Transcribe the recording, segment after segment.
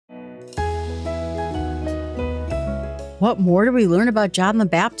what more do we learn about John the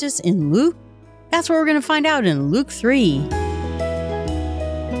Baptist in Luke? That's what we're going to find out in Luke 3.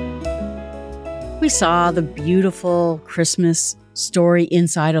 We saw the beautiful Christmas story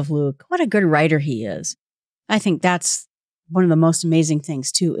inside of Luke. What a good writer he is. I think that's one of the most amazing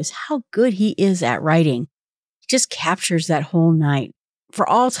things too, is how good he is at writing. He just captures that whole night. For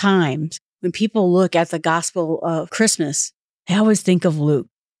all times, when people look at the gospel of Christmas, they always think of Luke.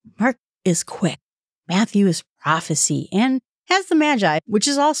 Mark is quick. Matthew is prophecy and has the Magi, which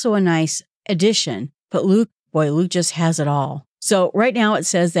is also a nice addition. But Luke just has it all. So right now it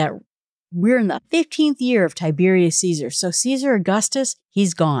says that we're in the 15th year of Tiberius Caesar. So Caesar Augustus,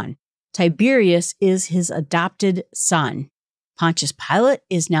 he's gone. Tiberius is his adopted son. Pontius Pilate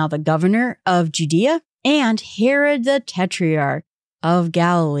is now the governor of Judea, and Herod the Tetrarch of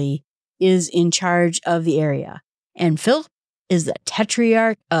Galilee is in charge of the area. And Philip is the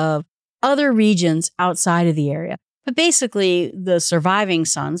Tetrarch of other regions outside of the area. But basically, the surviving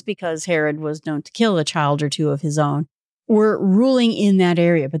sons, because Herod was known to kill a child or two of his own, were ruling in that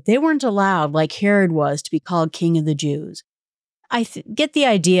area. But they weren't allowed, like Herod was, to be called king of the Jews. I get the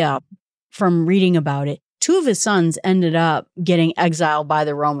idea from reading about it. Two of his sons ended up getting exiled by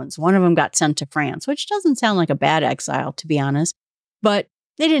the Romans. One of them got sent to France, which doesn't sound like a bad exile, to be honest. But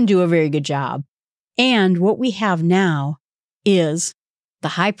they didn't do a very good job. And what we have now is the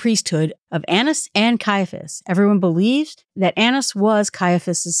high priesthood of Anais and Caiaphas. Everyone believes that Anais was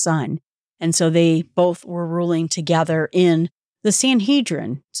Caiaphas' son. And so they both were ruling together in the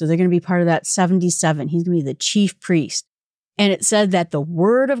Sanhedrin. So they're going to be part of that 77. He's going to be the chief priest. And it said that the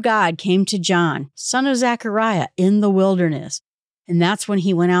word of God came to John, son of Zechariah, in the wilderness. And that's when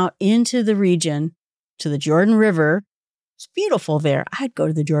he went out into the region to the Jordan River. It's beautiful there. I'd go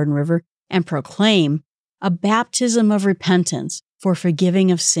to the Jordan River and proclaim a baptism of repentance for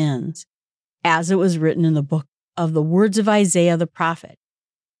forgiving of sins, as it was written in the book of the words of Isaiah the prophet.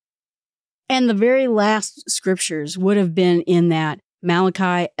 And the very last scriptures would have been in that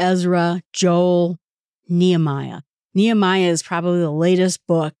Malachi, Ezra, Joel, Nehemiah. Nehemiah is probably the latest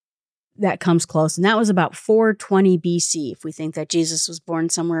book that comes close, and that was about 420 BC, if we think that Jesus was born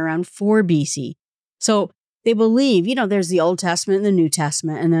somewhere around 4 BC. So they believe, there's the Old Testament and the New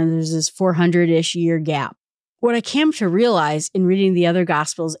Testament, and then there's this 400-ish year gap. What I came to realize in reading the other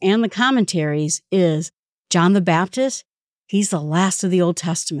Gospels and the commentaries is John the Baptist, he's the last of the Old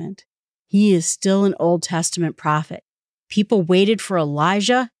Testament. He is still an Old Testament prophet. People waited for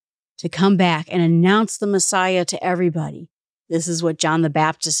Elijah to come back and announce the Messiah to everybody. This is what John the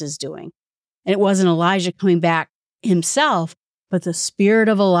Baptist is doing. And it wasn't Elijah coming back himself, but the spirit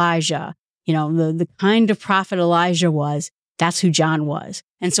of Elijah, the kind of prophet Elijah was, that's who John was.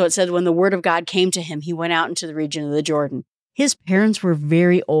 And so it said when the word of God came to him, he went out into the region of the Jordan. His parents were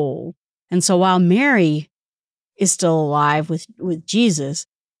very old. And so while Mary is still alive with Jesus,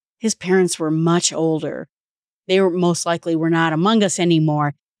 his parents were much older. They most likely were not among us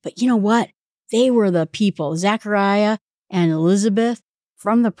anymore. But you know what? They were the people, Zechariah and Elizabeth,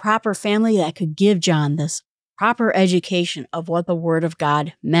 from the proper family that could give John this proper education of what the word of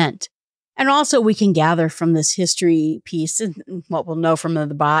God meant. And also we can gather from this history piece and what we'll know from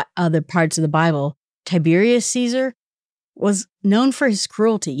the other parts of the Bible. Tiberius Caesar was known for his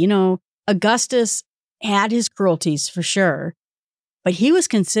cruelty. Augustus had his cruelties for sure, but he was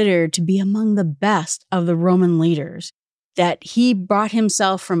considered to be among the best of the Roman leaders. That he brought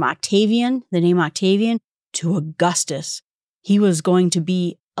himself from Octavian, the name Octavian, to Augustus. He was going to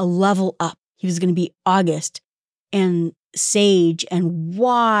be a level up. He was going to be august and sage and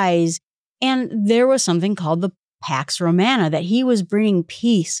wise. And there was something called the Pax Romana, that he was bringing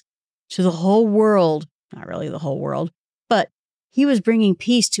peace to the whole world. Not really the whole world, but he was bringing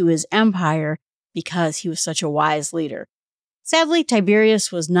peace to his empire because he was such a wise leader. Sadly,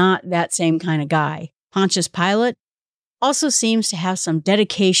 Tiberius was not that same kind of guy. Pontius Pilate also seems to have some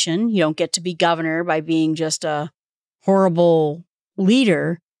dedication. You don't get to be governor by being just a horrible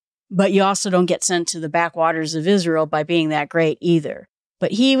leader, but you also don't get sent to the backwaters of Israel by being that great either.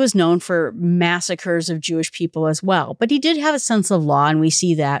 But he was known for massacres of Jewish people as well. But he did have a sense of law, and we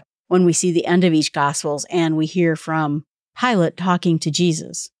see that when we see the end of each Gospels and we hear from Pilate talking to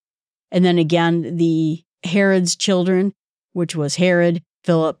Jesus. And then again, the Herod's children, which was Herod,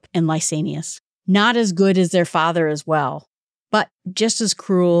 Philip, and Lysanias. Not as good as their father as well, but just as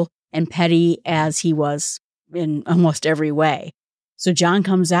cruel and petty as he was in almost every way. So John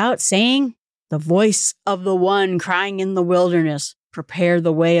comes out saying, the voice of the one crying in the wilderness, prepare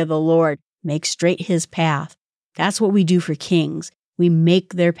the way of the Lord, make straight his path. That's what we do for kings. We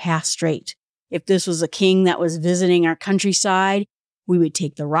make their path straight. If this was a king that was visiting our countryside, We would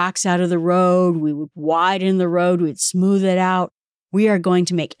take the rocks out of the road. We would widen the road. We'd smooth it out. We are going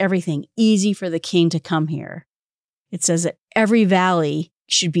to make everything easy for the king to come here. It says that every valley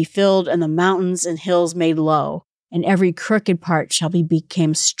should be filled and the mountains and hills made low, and every crooked part shall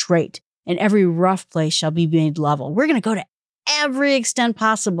become straight, and every rough place shall be made level. We're going to go to every extent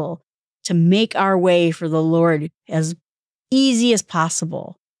possible to make our way for the Lord as easy as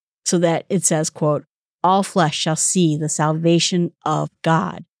possible, so that it says, quote, all flesh shall see the salvation of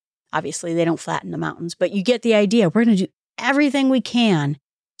God. Obviously, they don't flatten the mountains, but you get the idea. We're going to do everything we can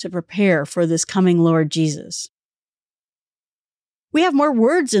to prepare for this coming Lord Jesus. We have more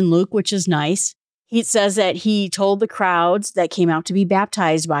words in Luke, which is nice. He says that he told the crowds that came out to be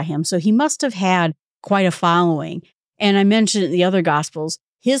baptized by him. So he must have had quite a following. And I mentioned in the other Gospels,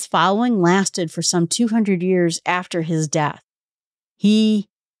 his following lasted for some 200 years after his death. He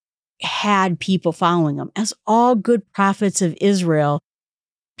had people following him. As all good prophets of Israel,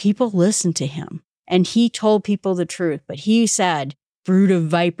 people listened to him. And he told people the truth. But he said, brood of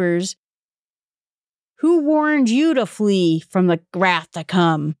vipers, who warned you to flee from the wrath to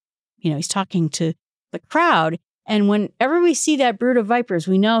come? He's talking to the crowd. And whenever we see that brood of vipers,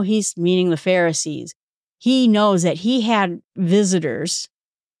 we know he's meaning the Pharisees. He knows that he had visitors,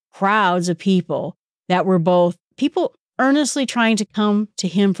 crowds of people that were both people earnestly trying to come to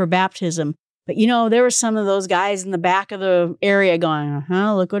him for baptism. But, there were some of those guys in the back of the area going,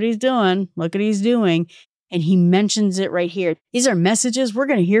 look what he's doing. Look what he's doing. And he mentions it right here. These are messages we're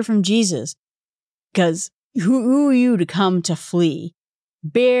going to hear from Jesus. Because who are you to come to flee?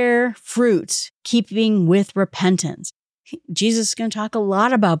 Bear fruits, keeping with repentance. Jesus is going to talk a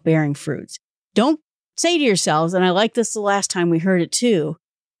lot about bearing fruits. Don't say to yourselves, and I like this the last time we heard it too,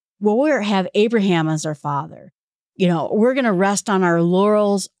 well, we have Abraham as our father. We're going to rest on our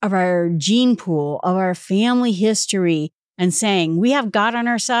laurels of our gene pool, of our family history, and saying we have God on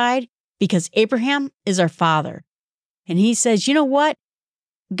our side because Abraham is our father. And he says, you know what?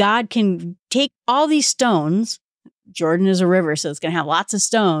 God can take all these stones, Jordan is a river, so it's going to have lots of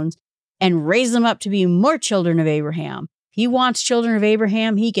stones, and raise them up to be more children of Abraham. He wants children of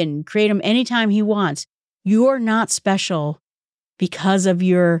Abraham. He can create them anytime he wants. You're not special because of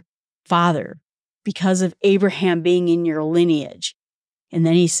your father, because of Abraham being in your lineage. And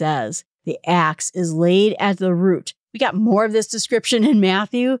then he says, the axe is laid at the root. We got more of this description in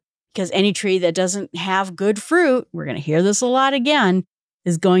Matthew, because any tree that doesn't have good fruit, we're going to hear this a lot again,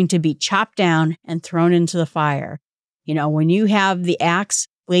 is going to be chopped down and thrown into the fire. When you have the axe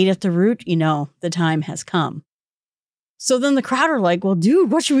laid at the root, the time has come. So then the crowd are like, well, dude,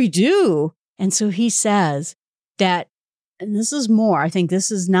 what should we do? And so he says that, and this is more, I think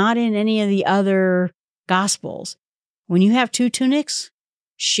this is not in any of the other Gospels. When you have 2 tunics,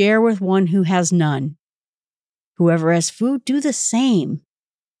 share with one who has none. Whoever has food, do the same.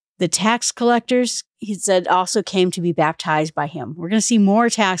 The tax collectors, he said, also came to be baptized by him. We're going to see more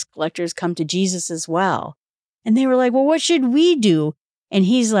tax collectors come to Jesus as well. And they were like, well, what should we do? And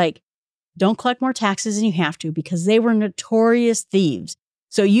he's like, don't collect more taxes than you have to, because they were notorious thieves.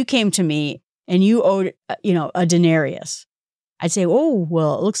 So you came to me and you owed, a denarius. I'd say, oh,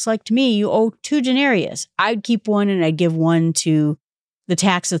 well, it looks like to me you owe 2 denarius. I'd keep one and I'd give one to the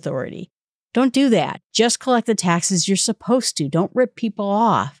tax authority. Don't do that. Just collect the taxes you're supposed to. Don't rip people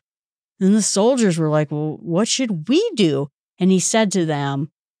off. And the soldiers were like, well, what should we do? And he said to them,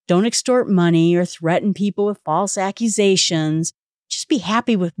 don't extort money or threaten people with false accusations. Just be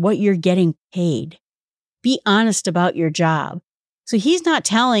happy with what you're getting paid. Be honest about your job. So he's not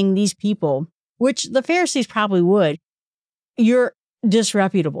telling these people, which the Pharisees probably would, you're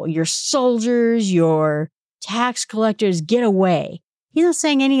disreputable. Your soldiers, your tax collectors, get away. He's not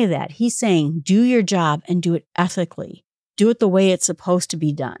saying any of that. He's saying, do your job and do it ethically. Do it the way it's supposed to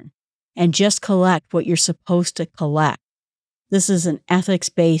be done. And just collect what you're supposed to collect. This is an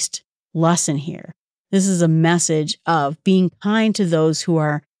ethics-based lesson here. This is a message of being kind to those who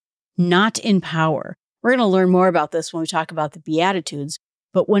are not in power. We're going to learn more about this when we talk about the Beatitudes.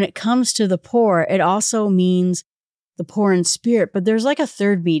 But when it comes to the poor, it also means the poor in spirit. But there's like a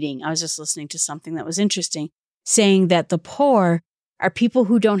third meaning. I was just listening to something that was interesting, saying that the poor are people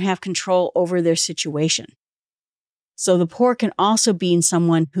who don't have control over their situation. So the poor can also be in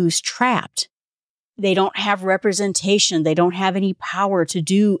someone who's trapped. They don't have representation. They don't have any power to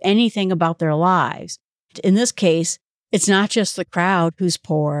do anything about their lives. In this case, it's not just the crowd who's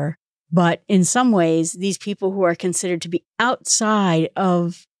poor, but in some ways, these people who are considered to be outside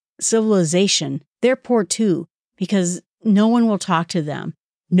of civilization, they're poor too, because no one will talk to them.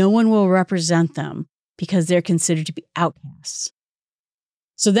 No one will represent them because they're considered to be outcasts.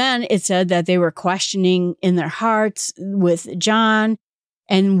 So then it said that they were questioning in their hearts with John.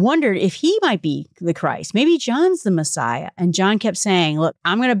 and wondered if he might be the Christ. Maybe John's the Messiah. And John kept saying, look,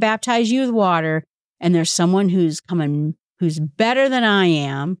 I'm going to baptize you with water, and there's someone who's coming who's better than I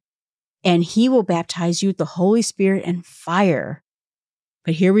am, and he will baptize you with the Holy Spirit and fire.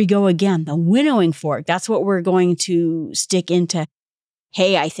 But here we go again, the winnowing fork. That's what we're going to stick into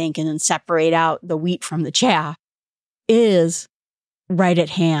hay, I think, and then separate out the wheat from the chaff, is right at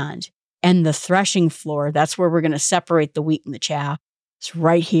hand. And the threshing floor, that's where we're going to separate the wheat and the chaff. It's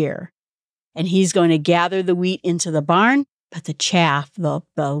right here. And he's going to gather the wheat into the barn, but the chaff, the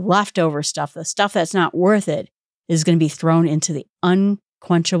leftover stuff, the stuff that's not worth it, is going to be thrown into the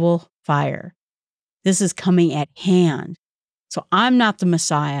unquenchable fire. This is coming at hand. So I'm not the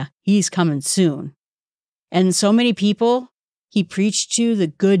Messiah. He's coming soon. And so many people, he preached to the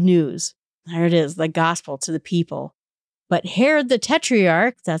good news. There it is, the gospel to the people. But Herod the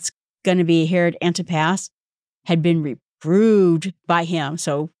Tetrarch, that's going to be Herod Antipas, had been reproved by him.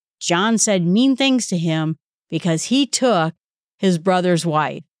 So John said mean things to him because he took his brother's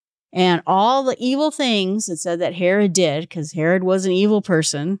wife. And all the evil things it said that Herod did, because Herod was an evil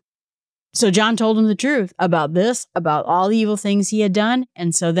person. So John told him the truth about this, about all the evil things he had done.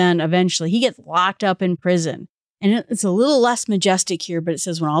 And so then eventually he gets locked up in prison. And it's a little less majestic here, but it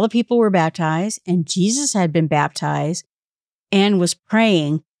says when all the people were baptized and Jesus had been baptized and was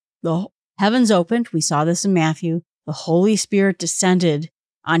praying, the heavens opened. We saw this in Matthew. The Holy Spirit descended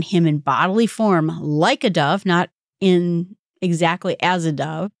on him in bodily form like a dove, not in exactly as a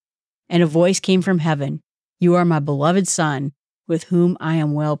dove. And a voice came from heaven. You are my beloved Son, with whom I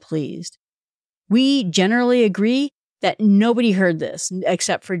am well pleased. We generally agree that nobody heard this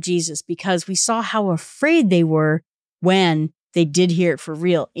except for Jesus, because we saw how afraid they were when they did hear it for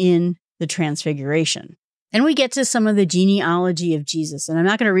real in the Transfiguration. Then we get to some of the genealogy of Jesus, and I'm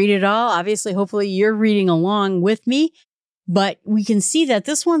not going to read it all. Obviously, hopefully you're reading along with me, but we can see that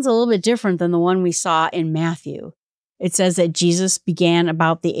this one's a little bit different than the one we saw in Matthew. It says that Jesus began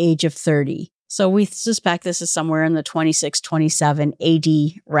about the age of 30. So we suspect this is somewhere in the 26, 27 AD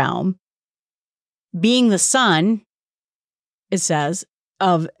realm. Being the son, it says,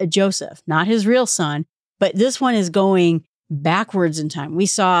 of Joseph, not his real son, but this one is going backwards in time. We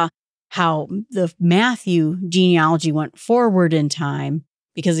saw how the Matthew genealogy went forward in time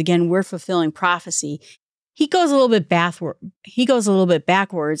because, again, we're fulfilling prophecy. He goes a little bit backward. He goes a little bit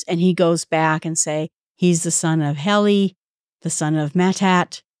backwards, and he goes back and say he's the son of Heli, the son of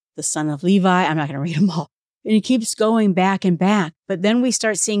Mattat, the son of Levi. I'm not going to read them all. And he keeps going back and back. But then we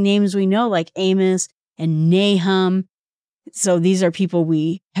start seeing names we know like Amos and Nahum. So these are people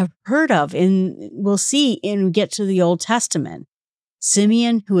we have heard of, and we'll see when we get to the Old Testament.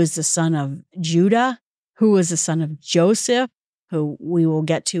 Simeon, who is the son of Judah, who was the son of Joseph, who we will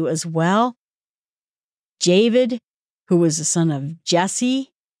get to as well. David, who was the son of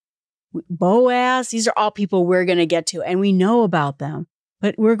Jesse. Boaz, these are all people we're going to get to, and we know about them.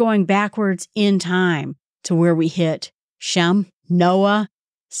 But we're going backwards in time to where we hit Shem, Noah,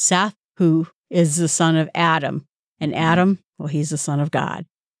 Seth, who is the son of Adam. And Adam, well, he's the son of God.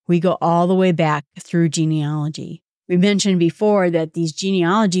 We go all the way back through genealogy. We mentioned before that these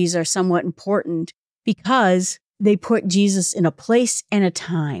genealogies are somewhat important because they put Jesus in a place and a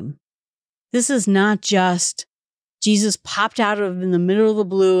time. This is not just Jesus popped out of in the middle of the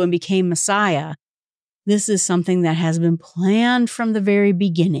blue and became Messiah. This is something that has been planned from the very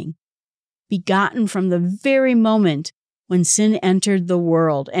beginning, begotten from the very moment when sin entered the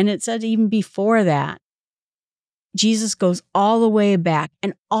world. And it said even before that, Jesus goes all the way back.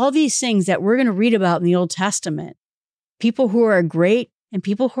 And all these things that we're going to read about in the Old Testament, people who are great and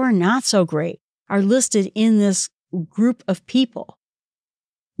people who are not so great, are listed in this group of people.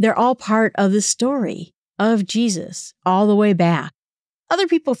 They're all part of the story of Jesus all the way back. Other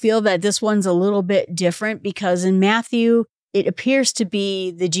people feel that this one's a little bit different because in Matthew, it appears to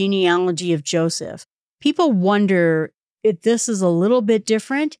be the genealogy of Joseph. People wonder if this is a little bit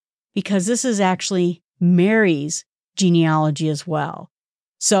different because this is actually Mary's genealogy as well.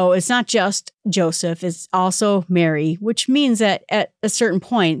 So it's not just Joseph, it's also Mary, which means that at a certain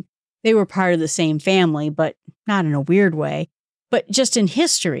point, they were part of the same family, but not in a weird way. But just in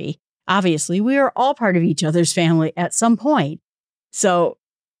history, obviously, we are all part of each other's family at some point. So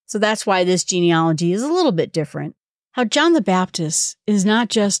that's why this genealogy is a little bit different. How John the Baptist is not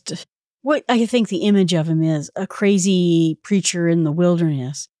just what I think the image of him is, a crazy preacher in the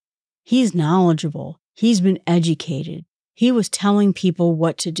wilderness. He's knowledgeable. He's been educated. He was telling people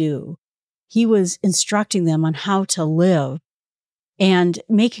what to do. He was instructing them on how to live and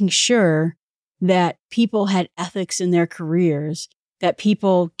making sure that people had ethics in their careers, that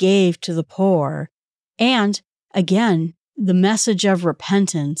people gave to the poor. And again, the message of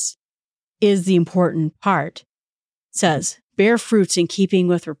repentance is the important part. It says, bear fruits in keeping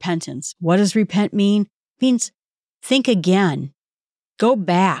with repentance. What does repent mean? It means think again, go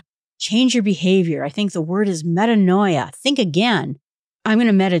back, change your behavior. I think the word is metanoia. Think again. I'm going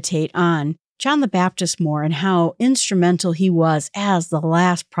to meditate on John the Baptist more and how instrumental he was as the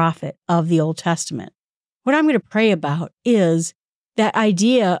last prophet of the Old Testament. What I'm going to pray about is that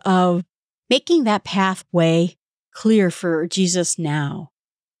idea of making that pathway clear for Jesus now.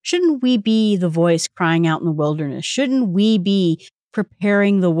 Shouldn't we be the voice crying out in the wilderness? Shouldn't we be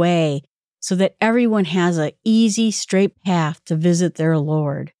preparing the way so that everyone has an easy, straight path to visit their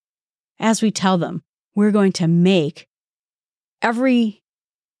Lord? As we tell them, we're going to make every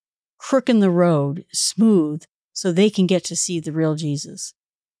crook in the road smooth so they can get to see the real Jesus.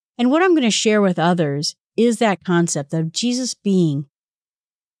 And what I'm going to share with others is that concept of Jesus being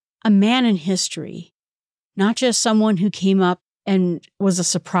a man in history, not just someone who came up and was a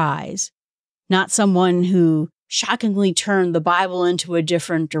surprise, not someone who shockingly turned the Bible into a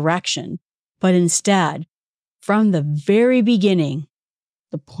different direction, but instead, from the very beginning,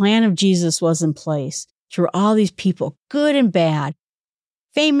 the plan of Jesus was in place through all these people, good and bad,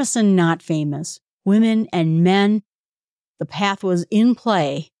 famous and not famous, women and men. The path was in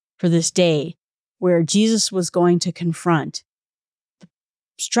play for this day where Jesus was going to confront the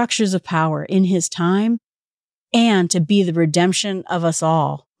structures of power in his time and to be the redemption of us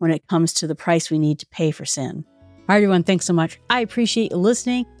all when it comes to the price we need to pay for sin. All right, everyone, thanks so much. I appreciate you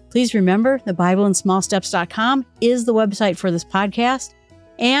listening. Please remember, thebibleinsmallsteps.com is the website for this podcast.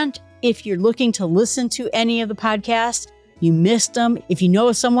 And if you're looking to listen to any of the podcasts, you missed them, if you know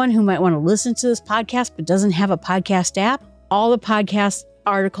of someone who might want to listen to this podcast but doesn't have a podcast app, all the podcast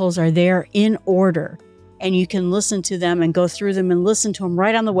articles are there in order. And you can listen to them and go through them and listen to them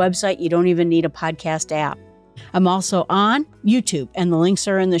right on the website. You don't even need a podcast app. I'm also on YouTube, and the links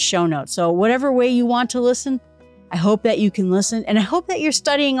are in the show notes. So whatever way you want to listen, I hope that you can listen, and I hope that you're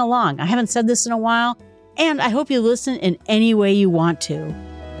studying along. I haven't said this in a while, and I hope you listen in any way you want to.